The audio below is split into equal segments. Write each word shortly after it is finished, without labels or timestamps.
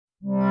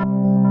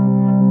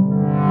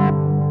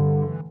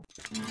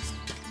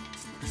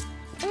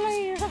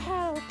Please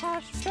help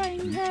us,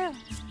 stranger.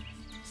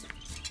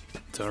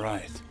 It's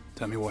alright.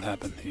 Tell me what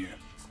happened here.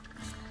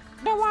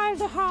 The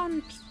wild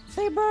hunt.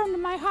 They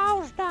burned my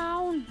house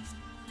down.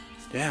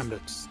 Damn,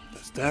 that's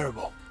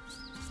terrible.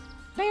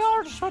 They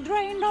also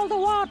drained all the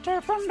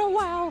water from the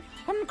well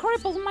and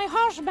crippled my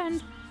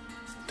husband.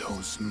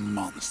 Those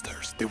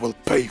monsters, they will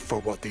pay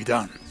for what they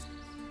done.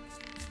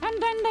 And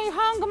then they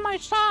hung my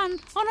son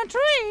on a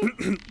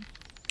tree.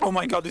 Oh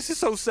my god, this is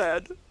so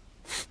sad.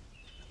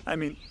 I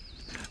mean,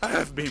 I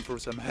have been through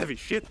some heavy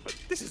shit, but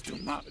this is too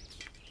much.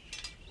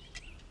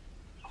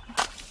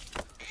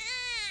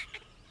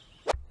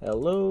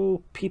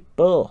 Hello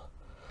people,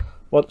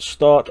 want to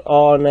start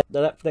on the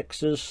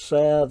Netflix's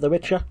The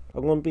Witcher.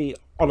 I'm going to be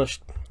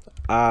honest,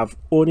 I've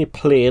only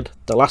played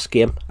the last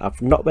game,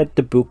 I've not read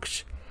the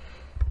books.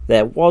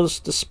 There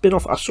was the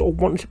spin-off I sort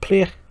of wanted to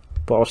play,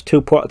 but I was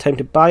too poor at the time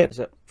to buy it. Is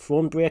it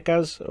Phone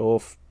Breakers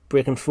or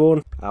Breaking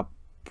Phone? I've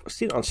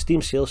seen it on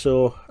Steam sale,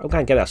 so I'm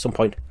going to get it at some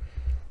point.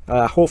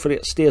 Hopefully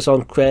it stays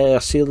on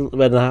sale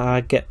when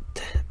I get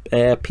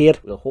paid.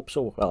 I hope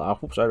so. Well, I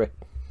hope so anyway.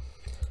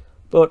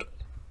 But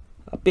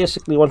I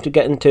basically want to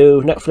get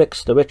into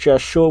Netflix, The Witcher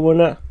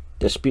showrunner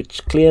disputes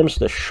claims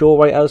the show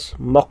writers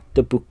mocked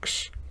the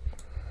books.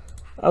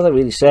 As I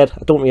really said,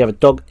 I don't really have a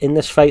dog in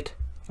this fight.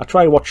 I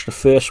tried to watch the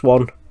first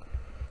one,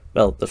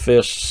 well, the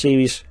first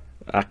series.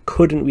 I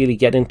couldn't really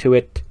get into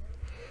it.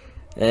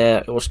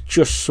 It was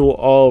just sort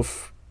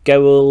of,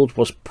 Geralt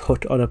was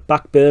put on a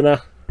back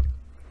burner,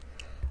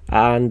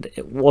 and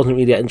it wasn't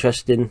really that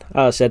interesting. As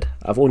I said,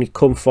 I've only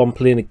come from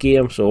playing a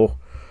game, so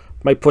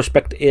my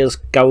perspective is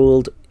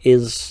Geralt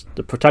is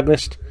the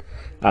protagonist.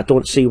 I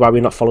don't see why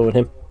we're not following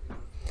him.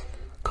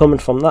 Coming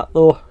from that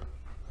though,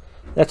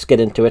 let's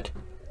get into it.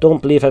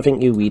 Don't believe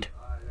everything you read.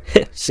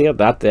 See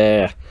that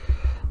there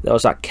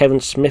was that Kevin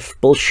Smith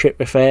bullshit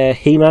with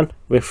He-Man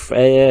with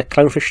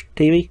Clownfish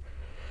TV.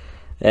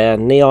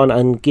 Neon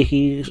and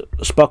Geeky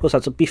Sparkles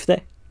had some beef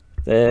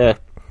there.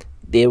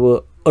 They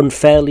were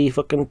unfairly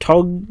fucking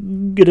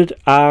targeted,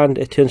 and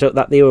it turns out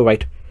that they were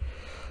right.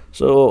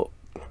 So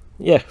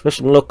yeah,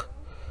 listen, look.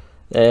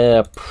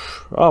 There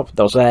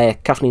was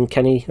Kathleen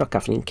Kennedy, not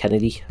Kathleen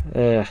Kennedy,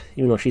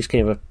 even though she's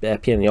kind of a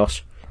pain in the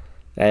arse.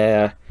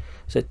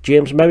 Is it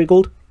James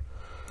Marigold?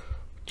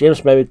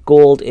 James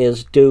Marigold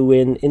is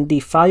doing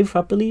Indy 5,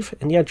 I believe.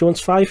 Indiana Jones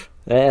 5.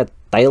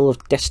 Dial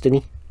of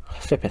Destiny.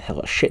 Flipping hell,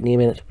 a shit name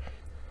in it.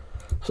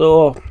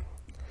 So,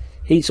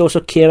 he's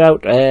also came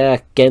out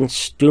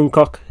against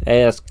Doomcock,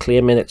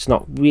 claiming it's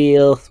not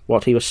real,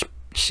 what he was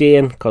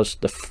saying, because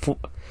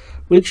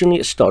originally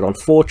it started on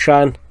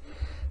 4chan.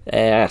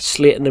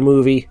 Slating the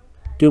movie,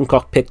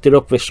 Doomcock picked it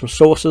up with some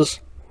sources,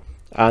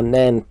 and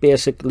then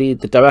basically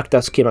the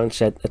directors came out and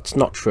said it's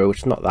not true,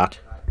 it's not that,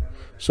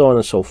 so on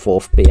and so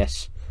forth,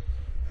 BS.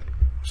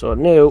 So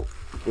now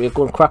we're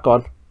going to crack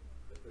on.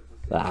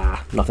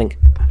 Nothing.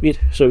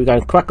 So we're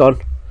going to crack on.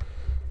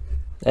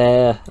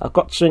 I've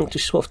got something to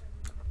sort of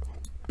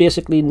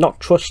basically not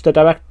trust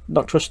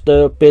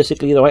the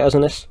basically the writers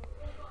in this.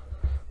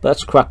 But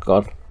let's crack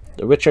on.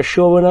 The Witcher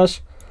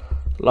showrunners,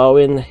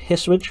 Lauren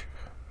Hissrich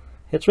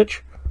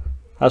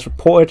has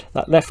reported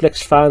that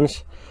Netflix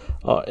fans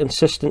are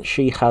insistent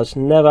she has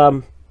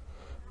never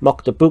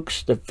mocked the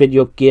books, the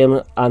video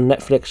game and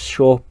Netflix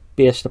show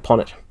based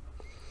upon it.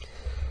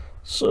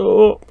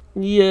 So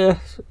yeah,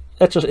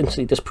 let's just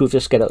instantly disprove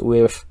this, get it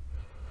away with.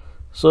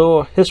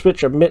 So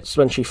Hissrich admits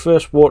when she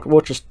first wrote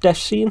Roach's death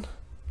scene.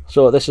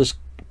 So this is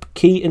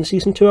key in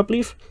season 2, I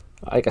believe.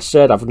 Like I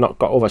said, I've not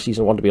got over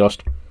season 1 to be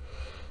honest.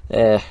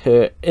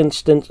 Her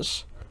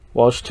instance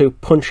was to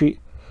punctuate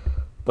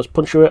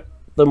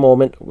the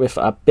moment with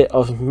a bit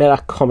of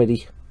meta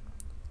comedy.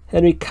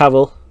 Henry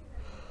Cavill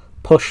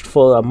pushed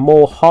for a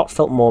more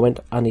heartfelt moment,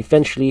 and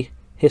eventually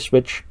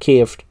Hissrich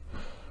caved,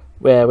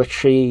 which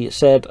she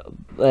said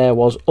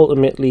was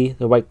ultimately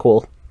the right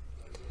call.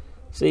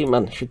 See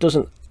man, she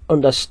doesn't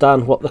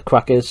understand what the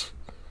crack is.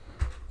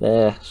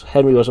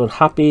 Henry was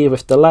unhappy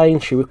with the line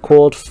she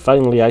recalled.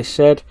 Finally I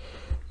said,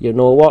 you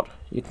know what,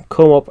 you can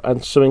come up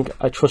and something,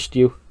 I trust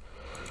you.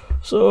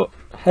 So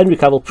Henry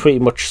Cavill pretty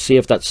much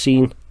saved that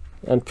scene,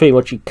 and pretty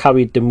much he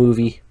carried the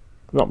movie,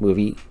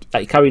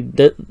 he carried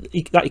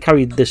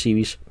the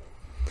series.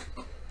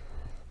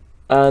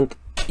 And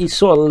he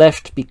sort of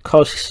left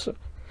because,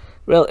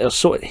 well, it was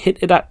sort of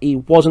hinted at he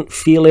wasn't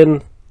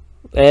feeling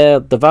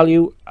the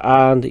value,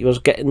 and he was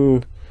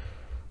getting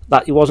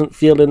that he wasn't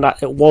feeling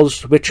that it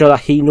was Witcher that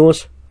he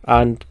knows.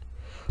 And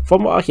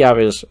from what I hear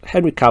is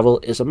Henry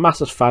Cavill is a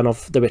massive fan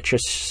of the Witcher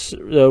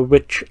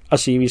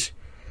series,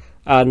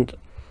 and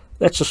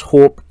let's just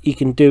hope he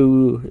can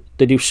do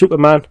the new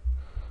Superman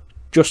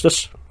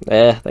justice.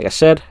 Like I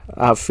said,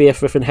 I have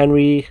faith within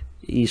Henry.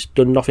 He's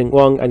done nothing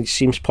wrong, and he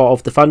seems part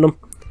of the fandom.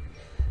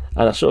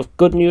 And a sort of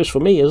good news for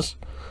me is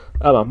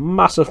I'm a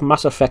massive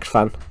Mass Effect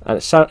fan, and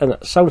it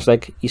sounds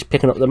like he's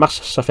picking up the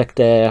Mass Effect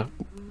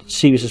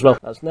series as well.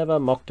 Has never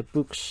mocked the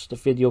books, the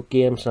video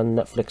games, and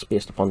Netflix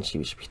based upon the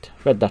series.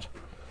 Read that.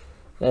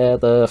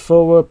 The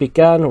forward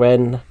began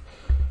when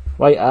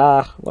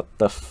writer, what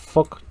the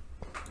fuck,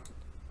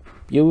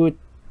 you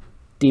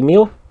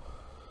Demille?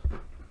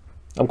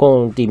 I'm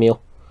calling him Demille,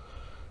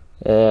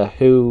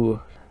 who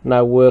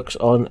now works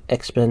on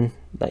X-Men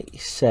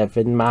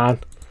 97, man.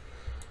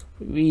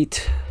 Read,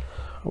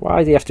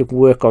 why do you have to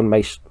work on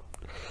my...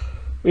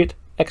 Read,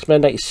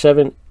 X-Men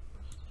 97,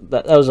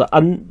 that was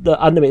the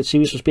animated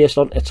series was based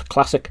on. It's a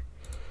classic.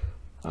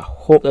 I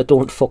hope they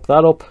don't fuck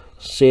that up,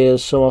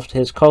 says some of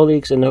his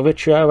colleagues in the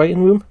Witcher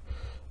writing room.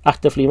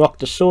 Actively mock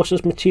the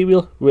sources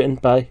material written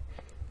by...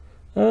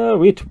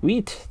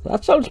 read,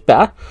 that sounds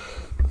bad.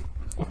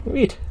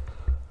 Read.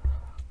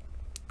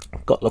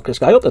 Got to look this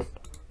guy up then.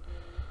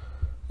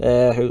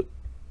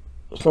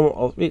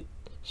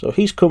 So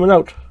he's coming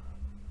out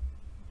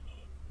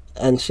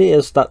and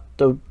says that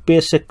they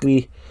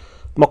basically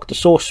mock the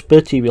source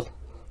material.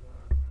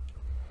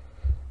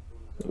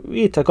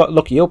 Wait, I got to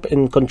look you up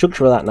in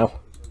conjunction with that now.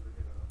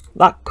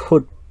 That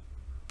could...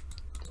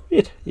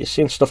 Wait, you've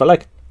seen stuff I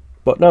like.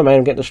 But no man,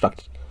 I'm getting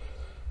distracted.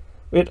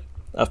 Wait,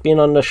 I've been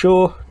on the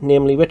show,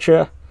 namely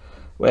Witcher,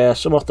 where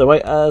some of the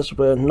writers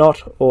were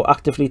not or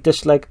actively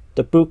disliked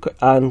the book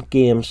and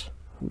games.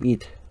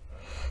 Read.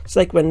 It's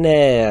like when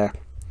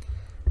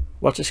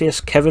what's it say,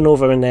 Kevin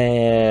over in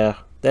the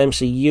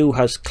MCU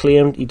has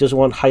claimed he doesn't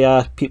want to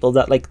hire people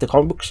that like the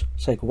comic books.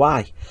 It's like,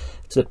 why?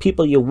 It's the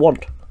people you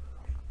want.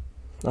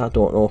 I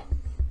don't know.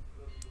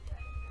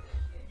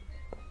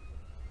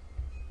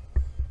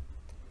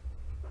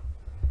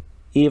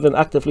 Even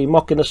actively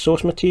mocking the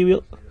source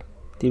material,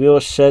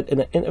 DeVos said in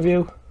an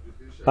interview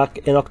back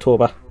in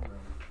October.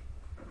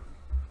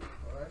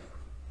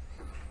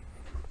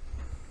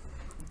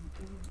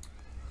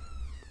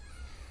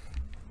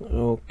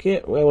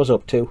 Okay, where was I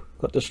up to?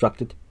 Got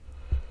distracted.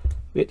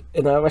 Wait,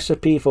 in a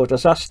recipe for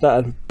disaster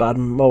and bad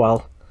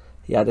morale,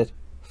 he added,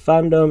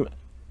 fandom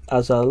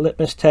as a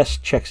litmus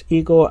test checks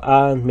ego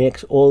and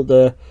makes all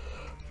the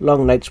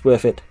long nights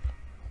worth it.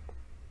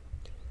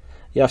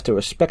 You have to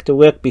respect the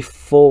work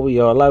before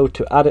you're allowed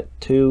to add it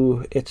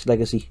to its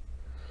legacy.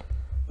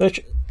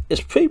 Which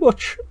is pretty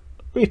much...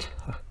 Wait.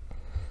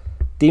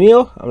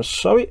 Demille, I'm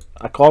sorry,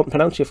 I can't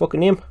pronounce your fucking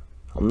name.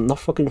 I'm not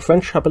fucking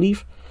French, I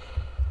believe.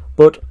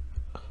 But...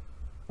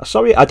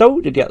 sorry, I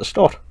doubted you at the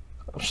start.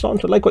 I'm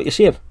starting to like what you're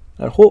saying.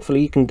 And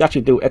hopefully you can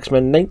actually do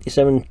X-Men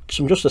 97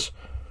 some justice.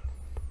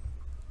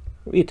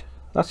 Wait,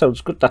 that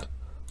sounds good, that.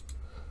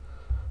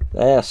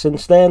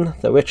 Since then,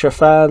 the Witcher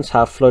fans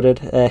have flooded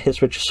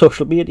his Witcher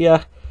social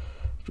media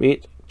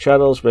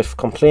channels with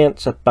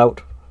complaints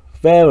about,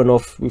 fair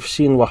enough, we've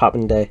seen what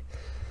happened there.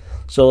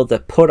 So they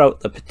put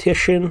out the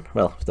petition,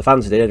 well, the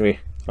fans did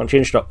anyway, on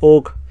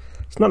change.org.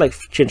 It's not like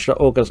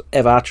change.org has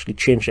ever actually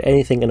changed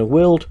anything in the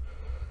world.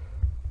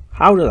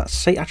 How did that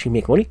site actually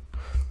make money?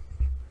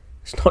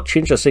 It's not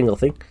changed a single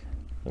thing.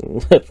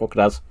 Fuck it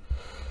has.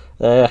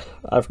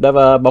 I've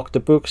never mocked the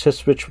books,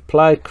 his Witch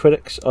replied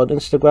critics on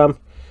Instagram,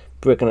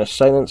 breaking a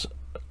silence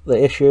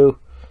the issue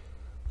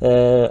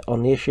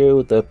on the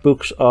issue. The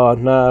books are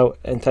now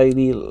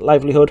entirely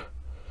livelihood.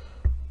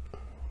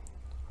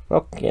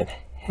 Fucking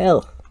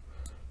hell.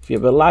 If you're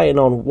relying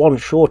on one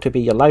show to be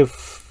your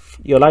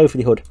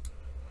livelihood,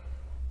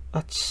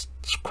 that's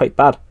quite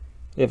bad.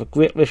 We have a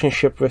great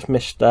relationship with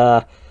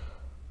Mr.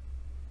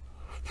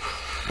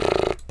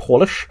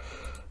 Polish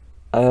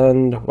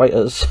and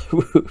writers.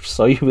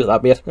 Sorry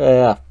about that,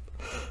 mate.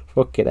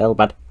 Fucking hell,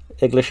 man.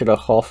 English and a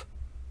half.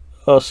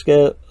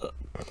 Oscar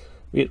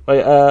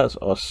writers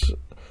are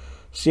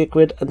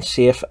sacred and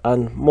safe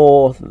and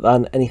more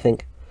than anything.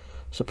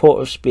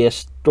 Supportive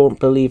space, don't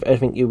believe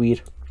everything you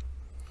read.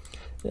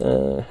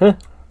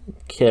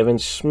 Kevin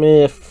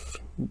Smith,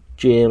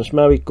 James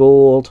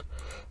Marigold,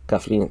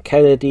 Kathleen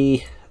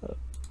Kennedy,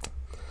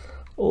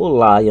 all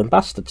lying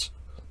bastards.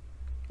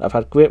 I've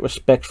had great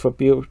respect for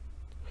Butte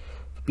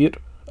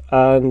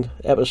and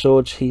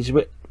episodes he's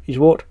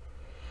wrote.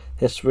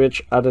 His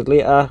Ridge added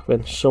later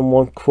when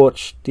someone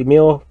quotes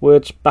Demille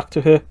words back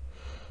to her.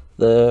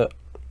 The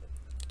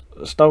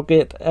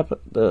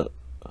the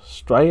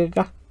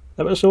Striga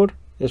episode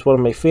is one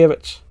of my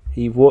favourites.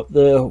 He wrote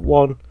the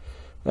one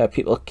where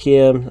people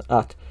came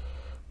at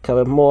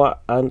Kevin Moore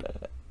and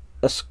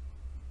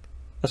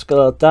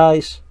Escalade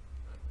dies,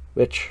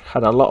 which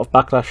had a lot of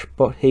backlash,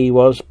 but he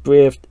was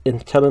brave in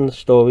telling the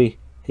story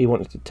he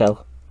wanted to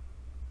tell.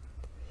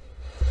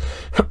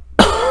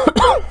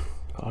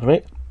 Pardon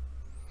me.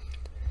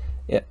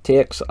 It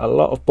takes a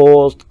lot of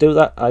balls to do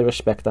that. I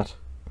respect that.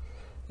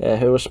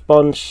 Her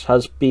response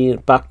has been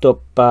backed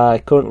up by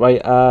current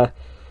writer,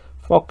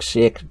 fuck's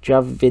sake,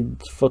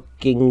 Javid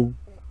fucking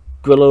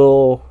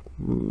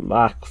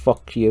Grillo-Marxuach,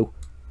 fuck you,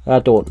 I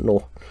don't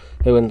know,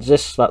 who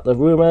insists that the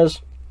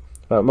rumours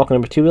about mocking the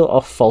material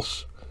are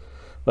false.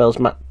 Whereas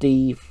Matt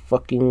D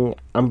fucking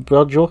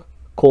Ambrogio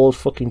called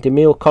fucking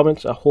Demille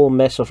comments a whole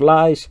mess of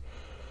lies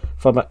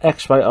from an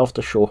ex-writer of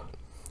the show.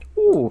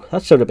 Ooh,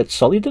 that sounded a bit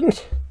solid, didn't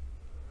it?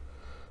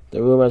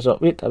 The rumours are...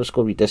 Wait, I was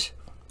going to read this.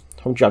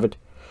 From Javid.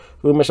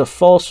 Rumours are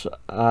false.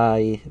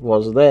 I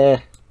was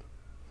there.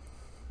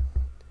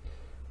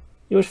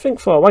 You would think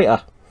for a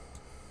writer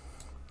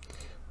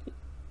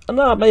And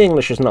nah, my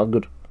English is not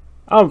good.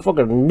 I'm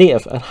fucking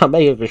native and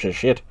my English is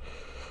shit.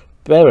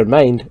 Bear in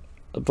mind,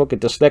 I'm fucking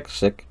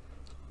dyslexic.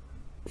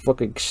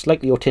 Fucking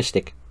slightly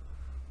autistic.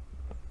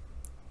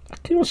 I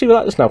can't even see what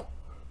that is now.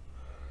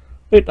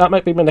 Wait, that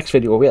might be my next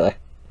video, really.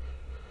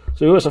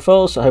 So here's the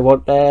falls. I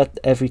went there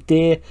every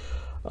day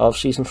of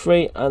season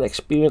 3 and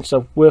experienced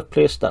a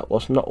workplace that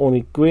was not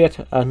only great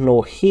and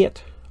no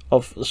hate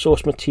of the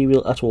source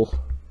material at all.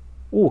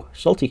 Ooh,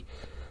 salty.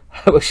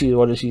 I wish he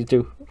wanted to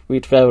do.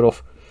 Read fair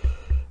enough.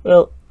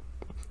 Well,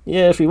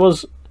 yeah, if he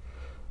was.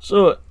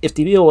 So, if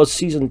the video was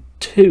season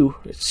 2,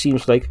 it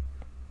seems like.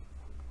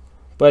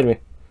 But anyway.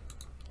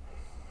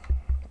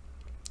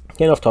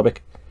 Getting off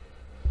topic.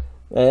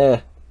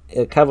 Instead,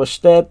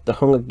 the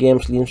Hunger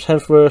Games Liam's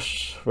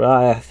Hemsworth.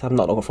 Right, I'm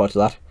not looking forward to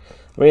that.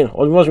 I mean,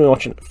 what was we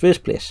watching in the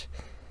first place?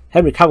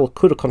 Henry Cavill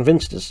could have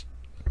convinced us.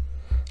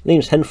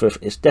 Liam's Hemsworth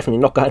is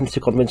definitely not going to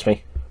convince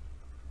me.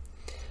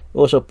 It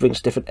also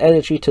brings different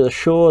energy to the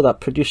show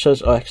that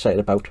producers are excited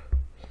about.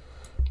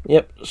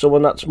 Yep,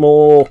 someone that's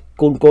more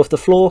go with the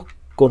flow,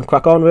 go and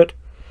crack on with it.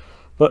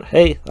 But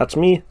hey, that's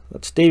me,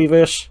 that's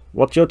Davyverse.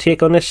 What's your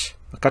take on this?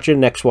 I'll catch you in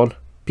the next one.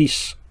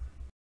 Peace.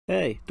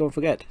 Hey, don't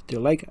forget to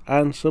like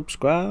and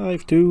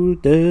subscribe to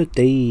the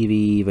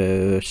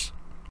Davyverse.